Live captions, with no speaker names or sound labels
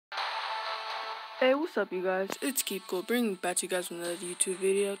Hey, what's up, you guys? It's keepcool, bringing back to you guys with another YouTube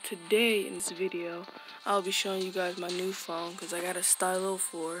video. Today, in this video, I'll be showing you guys my new phone, because I got a Stylo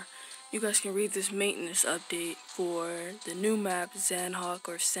 4. You guys can read this maintenance update for the new map, Zanhawk,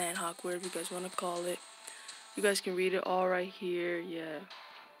 or Sandhawk, whatever you guys want to call it. You guys can read it all right here, yeah.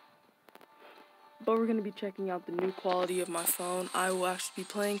 But we're going to be checking out the new quality of my phone. I will actually be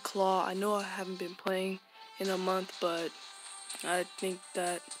playing Claw. I know I haven't been playing in a month, but I think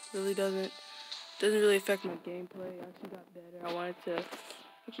that really doesn't really affect my gameplay. I actually got better. I wanted to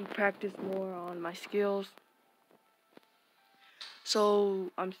actually practice more on my skills.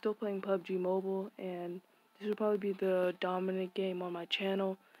 So I'm still playing PUBG Mobile, and this will probably be the dominant game on my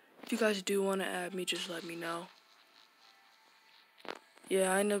channel. If you guys do want to add me, just let me know.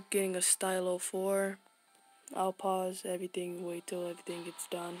 Yeah, I ended up getting a Stylo 4. I'll pause everything, wait till everything gets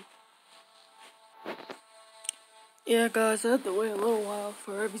done. Yeah, guys, I had to wait a little while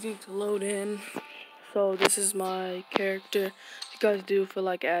for everything to load in. So this is my character. If you guys do feel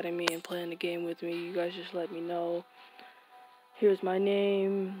like adding me and playing the game with me, you guys just let me know. Here's my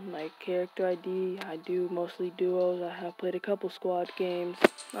name, my character ID. I do mostly duos. I have played a couple squad games.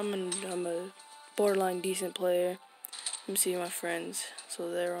 I'm a borderline decent player. Let me see my friends.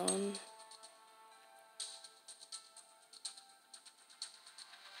 So they're on.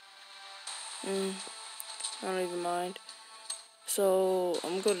 I don't even mind. So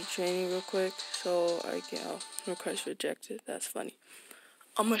I'm gonna go to training real quick. So I can request rejected. That's funny.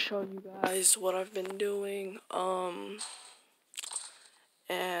 I'm gonna show you guys what I've been doing.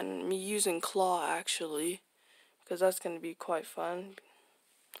 And me using Claw actually, because that's gonna be quite fun.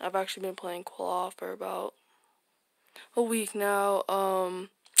 I've actually been playing Claw for about a week now. I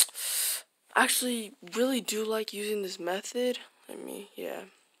actually really do like using this method. Yeah.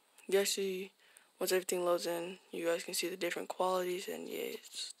 You actually, once everything loads in, you guys can see the different qualities, and yeah,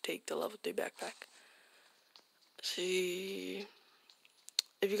 just take the level 3 backpack. See,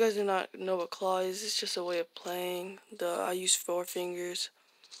 if you guys do not know what Claw is, it's just a way of playing. I use 4 fingers.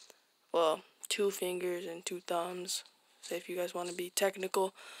 Well, 2 fingers and 2 thumbs. So if you guys want to be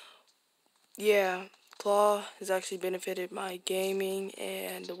technical, yeah, Claw has actually benefited my gaming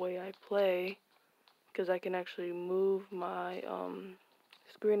and the way I play, because I can actually move my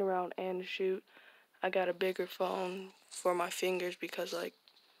screen around and shoot. I got a bigger phone for my fingers because, like,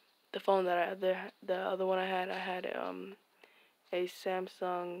 the phone that the other one I had a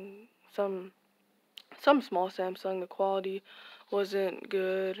Samsung, some small Samsung. The quality wasn't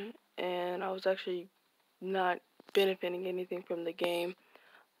good, and I was actually not benefiting anything from the game.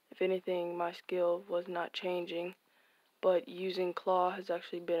 If anything, my skill was not changing, but using Claw has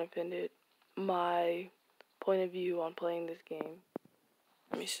actually benefited my point of view on playing this game.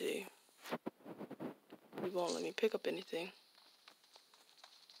 Let me see. It won't let me pick up anything.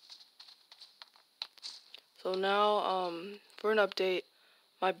 So now, for an update,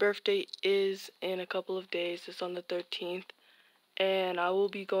 my birthday is in a couple of days. It's on the 13th, and I will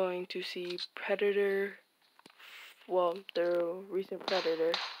be going to see Predator. Well, the recent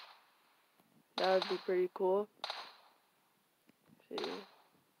Predator. That would be pretty cool. Let's see.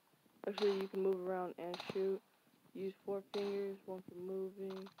 Actually, you can move around and shoot. Use 4 fingers, 1 for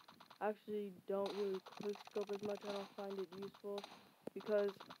moving. I actually don't really quick scope as much. I don't find it useful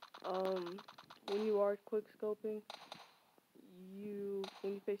because when you are quick scoping,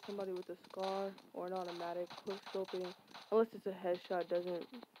 when you face somebody with a scar or an automatic, quick scoping, unless it's a headshot,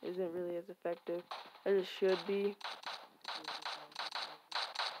 isn't really as effective as it should be.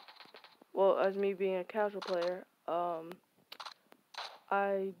 Well, as me being a casual player,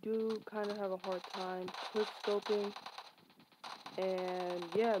 I do kind of have a hard time quick scoping, and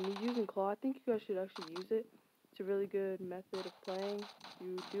yeah, me using Claw, I think you guys should actually use it. It's a really good method of playing. If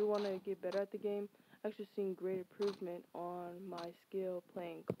you do want to get better at the game, I've actually seen great improvement on my skill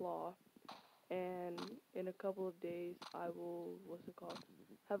playing Claw. And in a couple of days, I will,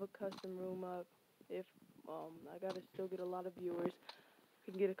 have a custom room up. If I gotta still get a lot of viewers,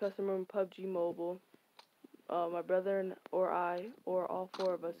 we can get a custom room PUBG Mobile. My brother or I, or all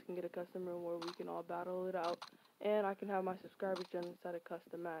 4 of us, can get a custom room where we can all battle it out, and I can have my subscribers join inside a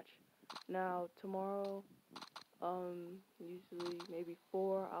custom match. Now tomorrow, usually maybe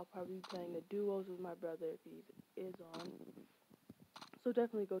 4, I'll probably be playing the duos with my brother if he is on. So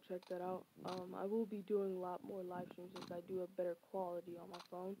definitely go check that out. I will be doing a lot more live streams since I do have better quality on my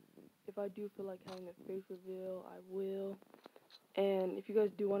phone. If I do feel like having a face reveal, I will. And if you guys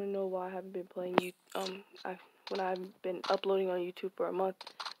do want to know why I haven't been playing when I haven't been uploading on YouTube for a month,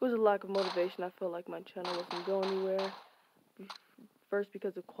 it was a lack of motivation. I felt like my channel wasn't going anywhere. First,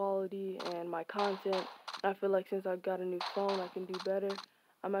 because of quality and my content. I feel like since I got a new phone, I can do better.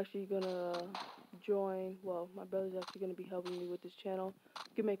 I'm actually gonna join, well, my brother's actually going to be helping me with this channel.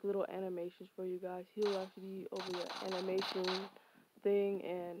 He can make little animations for you guys. He'll actually be over the animation thing,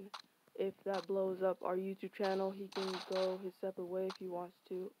 and if that blows up our YouTube channel, he can go his separate way if he wants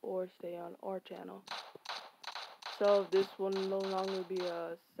to, or stay on our channel. So this will no longer be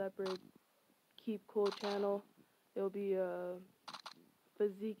a separate Keep Cool channel. It'll be a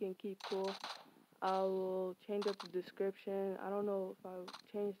Physique and Keep Cool. I will change up the description. I don't know if I'll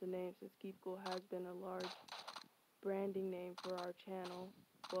change the name since Keep Cool has been a large branding name for our channel.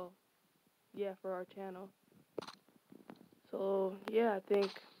 Well, yeah, for our channel. So, yeah, I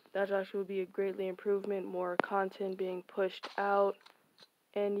think that actually would be a greatly improvement, more content being pushed out.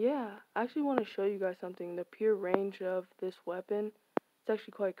 And yeah, I actually want to show you guys something. The pure range of this weapon, it's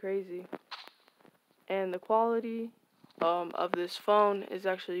actually quite crazy. And the quality of this phone is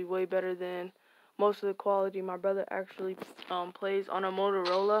actually way better than most of the quality. My brother actually plays on a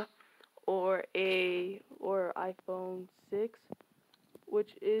Motorola or iPhone 6,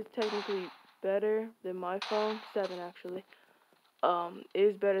 which is technically better than my phone. 7 actually.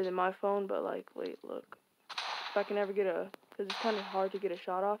 Is better than my phone, but like, wait, look. If I can ever get because it's kind of hard to get a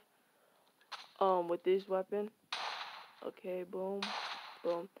shot off with this weapon. Okay, boom,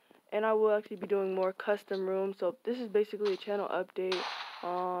 boom. And I will actually be doing more custom rooms. So this is basically a channel update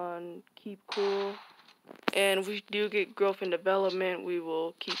on Keep Cool. And if we do get growth and development, we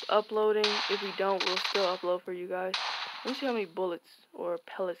will keep uploading. If we don't, we'll still upload for you guys. Let me see how many bullets or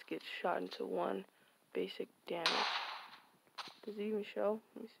pellets get shot into one basic damage. Does it even show?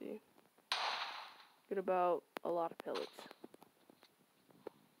 Let me see. Get about a lot of pellets.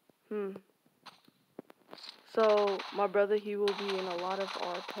 So my brother, he will be in a lot of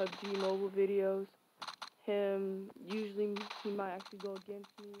our PUBG mobile videos. Usually he might actually go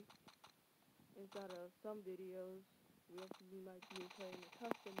against me inside of some videos. We might be playing a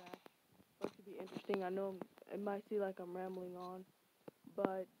custom match, which would be interesting. I know it might seem like I'm rambling on,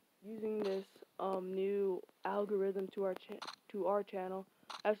 but using this new algorithm to our channel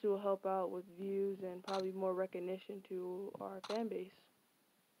actually will help out with views and probably more recognition to our fan base.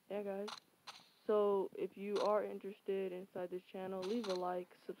 Yeah, guys. So if you are interested inside this channel, leave a like,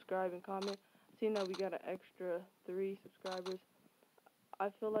 subscribe, and comment. Seeing that we got an extra 3 subscribers, I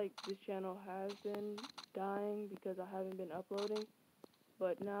feel like this channel has been dying because I haven't been uploading,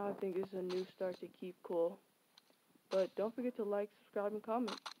 but now I think it's a new start to Keep Cool. But don't forget to like, subscribe, and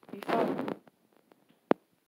comment. Peace out.